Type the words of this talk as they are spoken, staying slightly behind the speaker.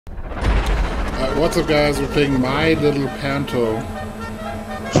What's up, guys? We're playing My Little Panto.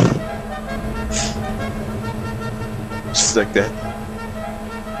 Just like that.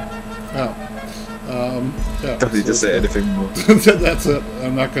 Oh. Yeah. Don't need to say anything more. That's it.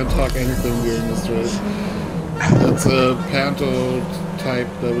 I'm not going to talk anything during this race. It's a Panto type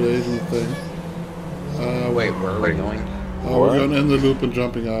double agent thing. Wait, where are we going? Oh, we're going in the loop and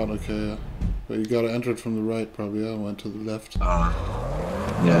jumping out. Okay, yeah. But you got to enter it from the right, probably. I went to the left.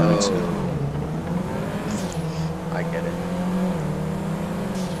 Yeah, me too. I get it.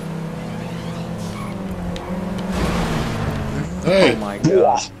 Hey! Oh my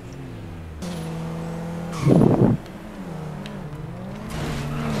god.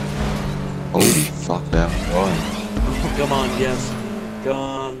 Holy fuck, that one. Come on, yes. Come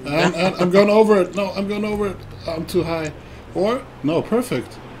on. And I'm going over it. No, I'm going over it. I'm too high. Or? No,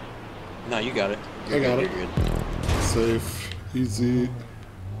 perfect. No, you got it. I got it. You're good. Safe. Easy.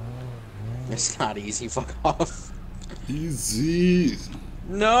 It's not easy. Fuck off. Easy.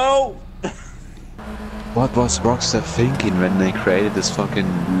 No! What was Rockstar thinking when they created this fucking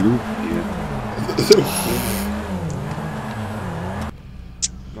loop here?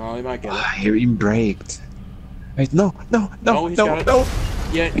 No, he might get it. He even braked. Wait, no. He's got it.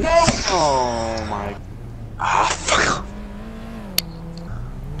 Yeah, no! Oh my. Ah, fuck.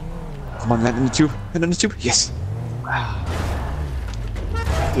 Come on, land on the tube. Land on the tube. Yes.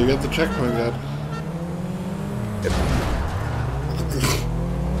 You got the checkpoint yet? Yep.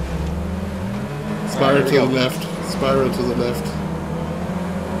 Spiral to the left. Spiral to the left.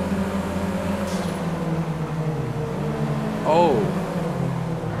 Oh.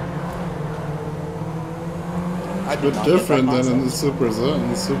 A bit different than in the Supers, huh? In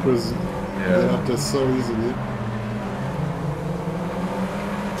the Supers, Yeah. they got this so easily.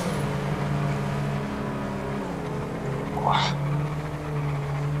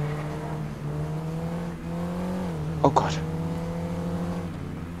 Oh god.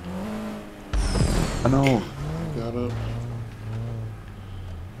 Oh no. Got it.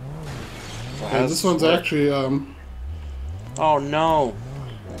 Yeah, this one's actually, Oh no.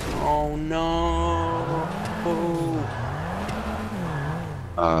 Oh no.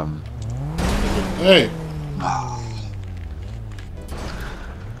 Hey!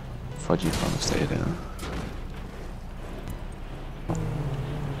 Thought you'd want to stay there.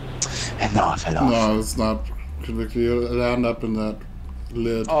 And now I fell off. No, it's not convicted. You land up in that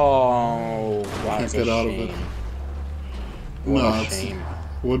lid. Oh, Can't get out of it. What No, a it's shame.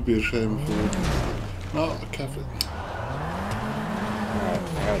 would be a shame if it would. No, a cafe. Alright,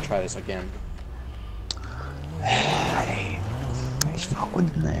 I gotta try this again. Hey, ich war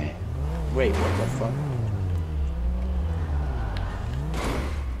unten, ey. Wait, what the fuck?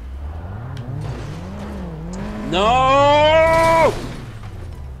 No!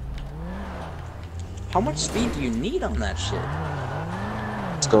 How much speed do you need on that shit?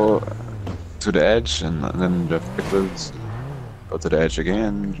 Let's go to the edge and then drive backwards. Go to the edge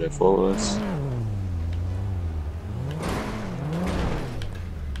again, drive forwards.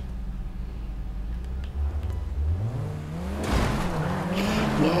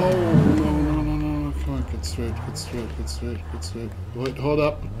 No. Come on, get straight. Wait, hold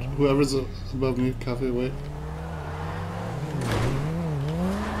up. Whoever's above me, cafe, wait.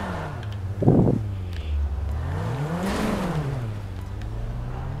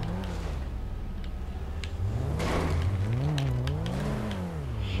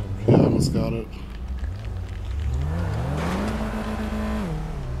 Yeah, I almost got it.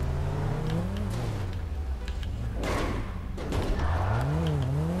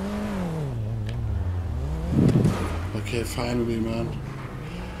 Okay, finally, man.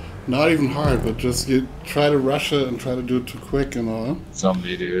 Not even hard, but just you try to rush it and try to do it too quick and all.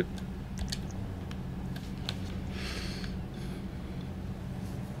 Zombie, dude.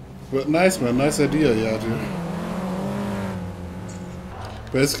 But nice, man. Nice idea, yeah, dude.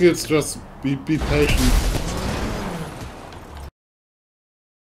 Basically, it's just be patient.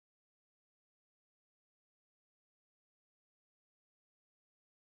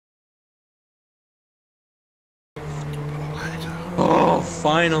 Oh,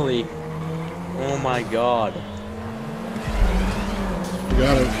 finally! Oh my god. You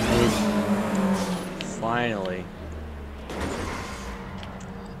got it. Boys. Finally.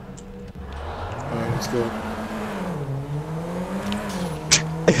 Alright, let's go.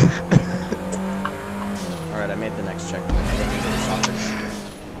 Alright, I made the next checkpoint.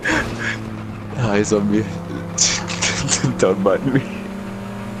 Hi, zombie. Don't mind me.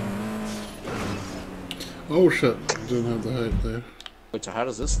 Oh shit, didn't have the height there. Wait, so how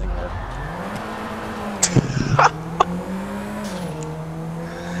does this thing work?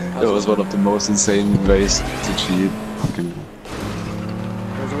 How That was one of the most insane ways to cheat. Fucking.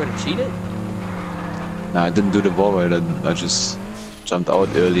 There was a way to cheat it? Nah, I didn't do the wall ride. I just jumped out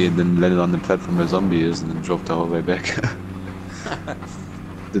early and then landed on the platform where zombie is and then drove the whole way back.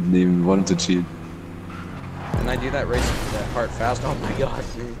 Didn't even want to cheat. Didn't I do that race, that part fast? Oh my god,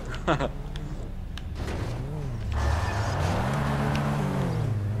 dude.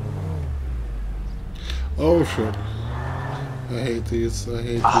 Oh shit. I hate these. I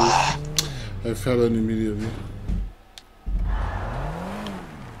hate these. I fell in immediately.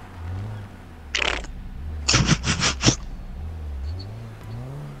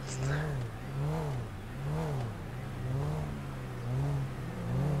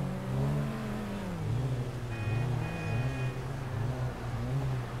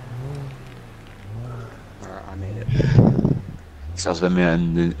 I made it. Ist, als wenn wir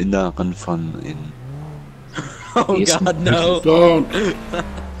in den Inneren von in. Oh god, no! Don't!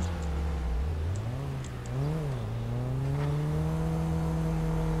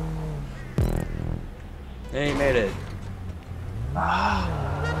 Hey, he made it.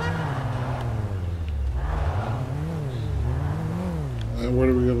 Where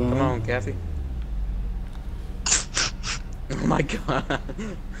do we go now? Come on, Kathy. Oh my god.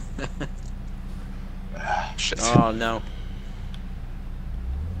 Shit. Oh no.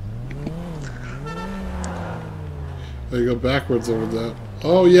 Oh, you go backwards over that.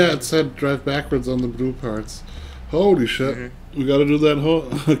 Oh yeah, it said drive backwards on the blue parts. Holy shit. We gotta do that whole...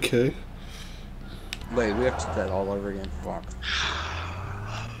 Okay. Wait, we have to do that all over again. Fuck.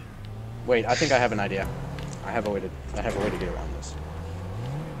 Wait, I think I have an idea. I have a way to get around this.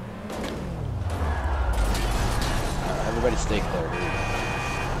 Everybody stay clear.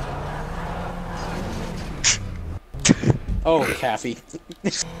 Oh, Kathy.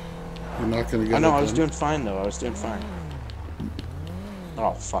 You're not gonna get I know, it I was done. doing fine though. I was doing fine.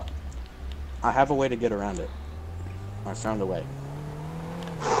 Oh, fuck. I have a way to get around it. I found a way.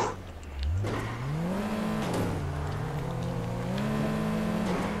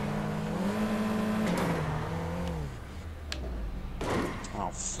 Oh,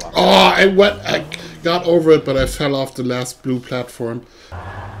 fuck. Oh, I got over it, but I fell off the last blue platform.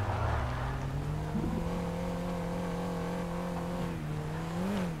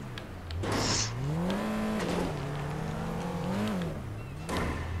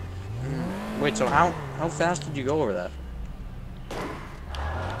 Wait, so how fast did you go over that?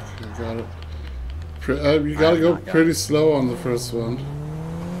 You got it. You gotta go pretty slow on the first one.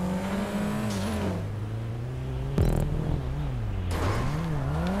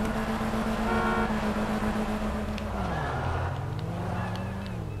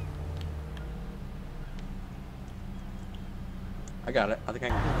 I got it. I think I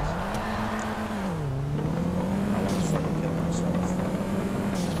can do this. I want to fucking kill myself.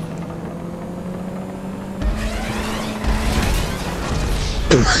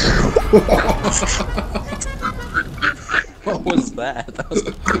 What was that? That was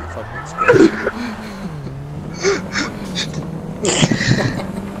a big fucking explosion.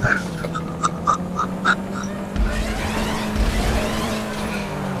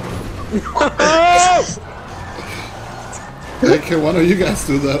 Hey, can one of you guys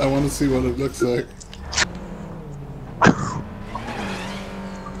do that? I want to see what it looks like.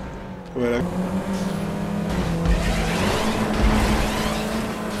 Wait,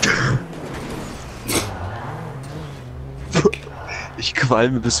 Ich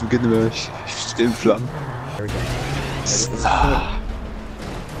qualme bis zum Ende, ich stehe in Flammen. There we go.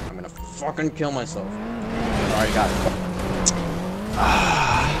 I'm gonna fucking kill myself. Alright, got it.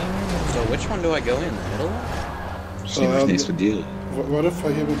 So which one do I go in? The middle? Stehe mich nichts von dir. what if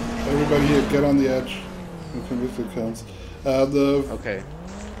I hear everybody here get on the edge? If it counts. Okay.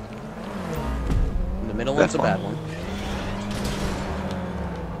 The middle one's a bad one.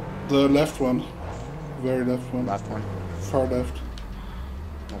 The left one. Very left one. Left one. Far left.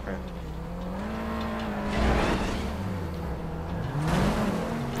 Okay.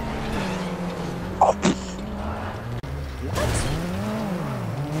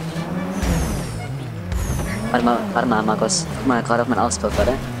 Warte mal, Markus. Guck mal gerade auf meinen Ausdruck,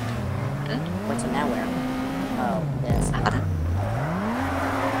 warte. What's in that where? Oh, this. Warte.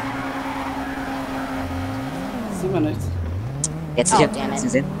 Sieht man nichts. Jetzt Oh, hier. damn it. Hast du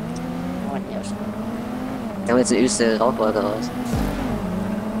gesehen? What the ocean? Da holt jetzt eine übelste Rauchwolke raus.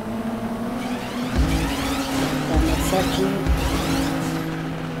 Dann Section.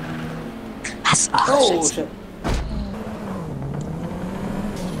 Was? Ach, Oh, Scheiße. shit.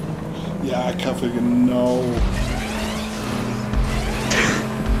 Ja, Kaffee, genau.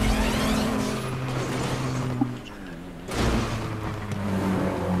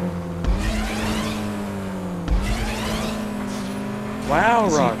 Wow,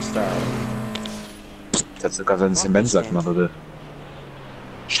 Rockstar. Der hat sogar seinen Zementsack gemacht, oder?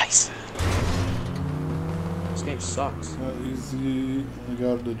 Scheiße. This game sucks. Not easy. I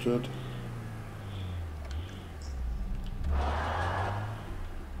got it legit.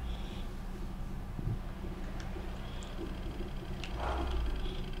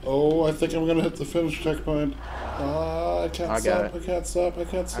 Oh, I think I'm gonna hit the finish checkpoint. I can't I got stop. it. I can't stop. I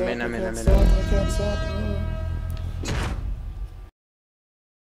can't stop. I'm in. I can't stop. I can't stop.